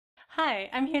Hi,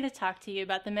 I'm here to talk to you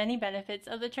about the many benefits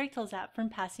of the TRACHTOOLS app from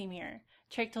Passy Muir.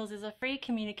 TRACHTOOLS is a free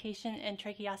communication and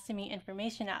tracheostomy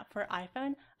information app for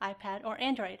iPhone, iPad, or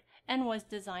Android, and was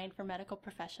designed for medical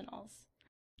professionals.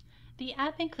 The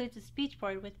app includes a speech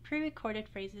board with pre-recorded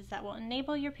phrases that will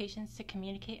enable your patients to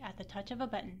communicate at the touch of a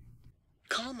button.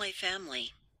 Call my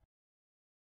family.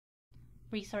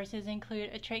 Resources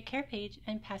include a trach care page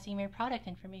and Passy Muir product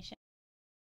information.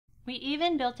 We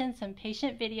even built in some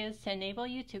patient videos to enable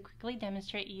you to quickly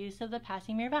demonstrate use of the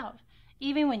Passy Muir valve,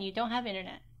 even when you don't have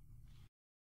internet.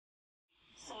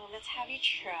 So let's have you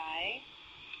try.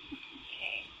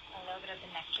 Okay, a little bit of the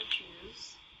nectar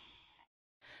juice.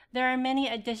 There are many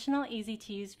additional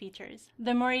easy-to-use features.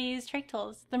 The more you use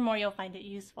TRACHTOOLS, the more you'll find it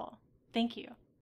useful. Thank you.